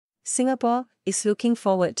Singapore is looking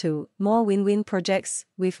forward to more win-win projects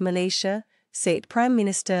with Malaysia, said Prime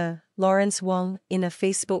Minister Lawrence Wong in a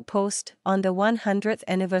Facebook post on the 100th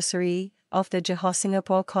anniversary of the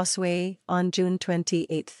Johor-Singapore Causeway on June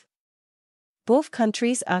 28. Both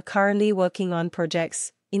countries are currently working on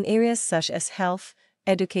projects in areas such as health,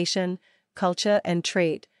 education, culture and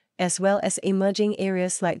trade, as well as emerging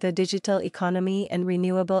areas like the digital economy and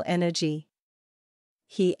renewable energy.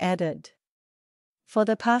 He added, "For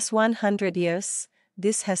the past 100 years,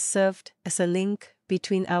 this has served as a link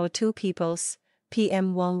between our two peoples,"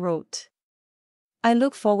 PM Wong wrote. "I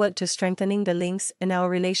look forward to strengthening the links in our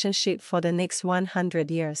relationship for the next 100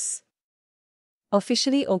 years."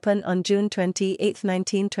 Officially opened on June 28,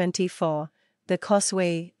 1924, the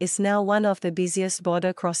Causeway is now one of the busiest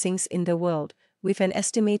border crossings in the world, with an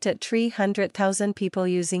estimated 300,000 people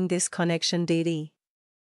using this connection daily.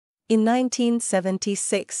 In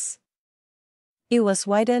 1976, it was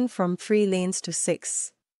widened from 3 lanes to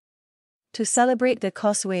 6. To celebrate the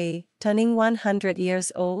Causeway turning 100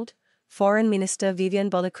 years old, Foreign Minister Vivian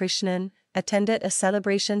Balakrishnan attended a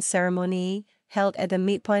celebration ceremony held at the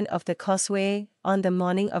midpoint of the Causeway on the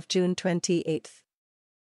morning of June 28.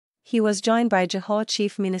 He was joined by Johor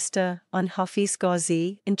Chief Minister On Hafiz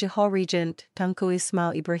Ghazi and Johor Regent Tunku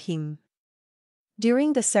Ismail Ibrahim.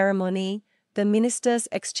 During the ceremony, the ministers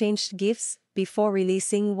exchanged gifts before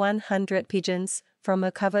releasing 100 pigeons from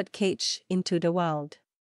a covered cage into the wild.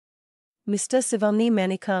 Mr. Sivamni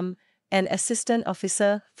Manikam, an assistant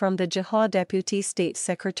officer from the Johor Deputy State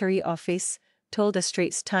Secretary Office, told the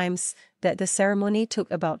Straits Times that the ceremony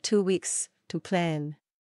took about 2 weeks to plan.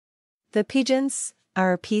 The pigeons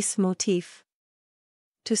are a peace motif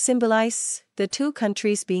to symbolize the two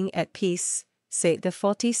countries being at peace, said the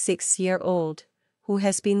 46-year-old, who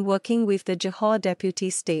has been working with the Johor Deputy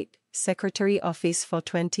State Secretary Office for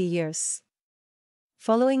 20 years.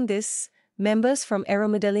 Following this, members from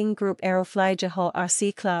aeromodeling group Aerofly Johor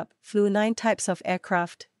RC Club flew 9 types of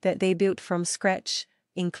aircraft that they built from scratch,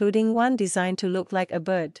 including one designed to look like a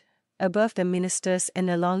bird, above the ministers and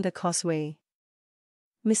along the causeway.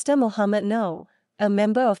 Mr. Mohammed No, a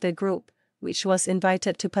member of the group, which was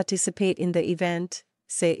invited to participate in the event,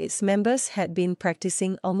 said its members had been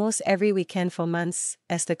practicing almost every weekend for months,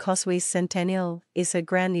 as the Causeway's centennial is a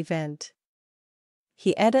grand event.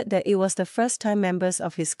 He added that it was the first time members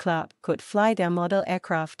of his club could fly their model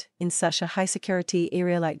aircraft in such a high-security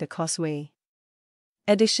area like the Causeway.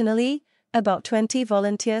 Additionally, about 20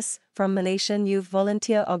 volunteers from Malaysian youth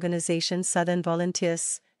volunteer organisation Southern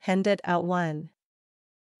Volunteers handed out 1,000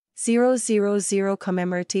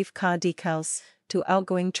 commemorative car decals to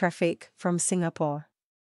outgoing traffic from Singapore.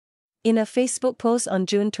 In a Facebook post on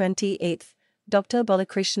June 28, Dr.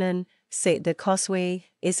 Balakrishnan said the Causeway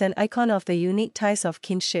is an icon of the unique ties of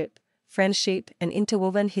kinship, friendship and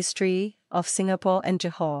interwoven history of Singapore and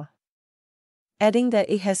Johor, adding that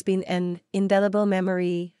it has been an indelible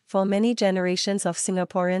memory for many generations of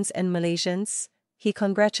Singaporeans and Malaysians. He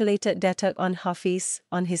congratulated Datuk On Hafiz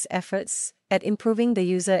on his efforts at improving the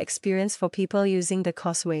user experience for people using the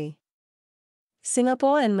Causeway.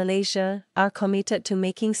 Singapore and Malaysia are committed to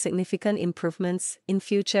making significant improvements in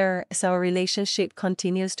future as our relationship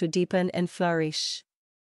continues to deepen and flourish.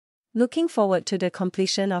 Looking forward to the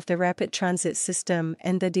completion of the rapid transit system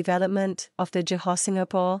and the development of the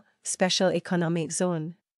Johor-Singapore Special Economic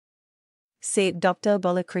Zone, said Dr.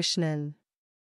 Balakrishnan.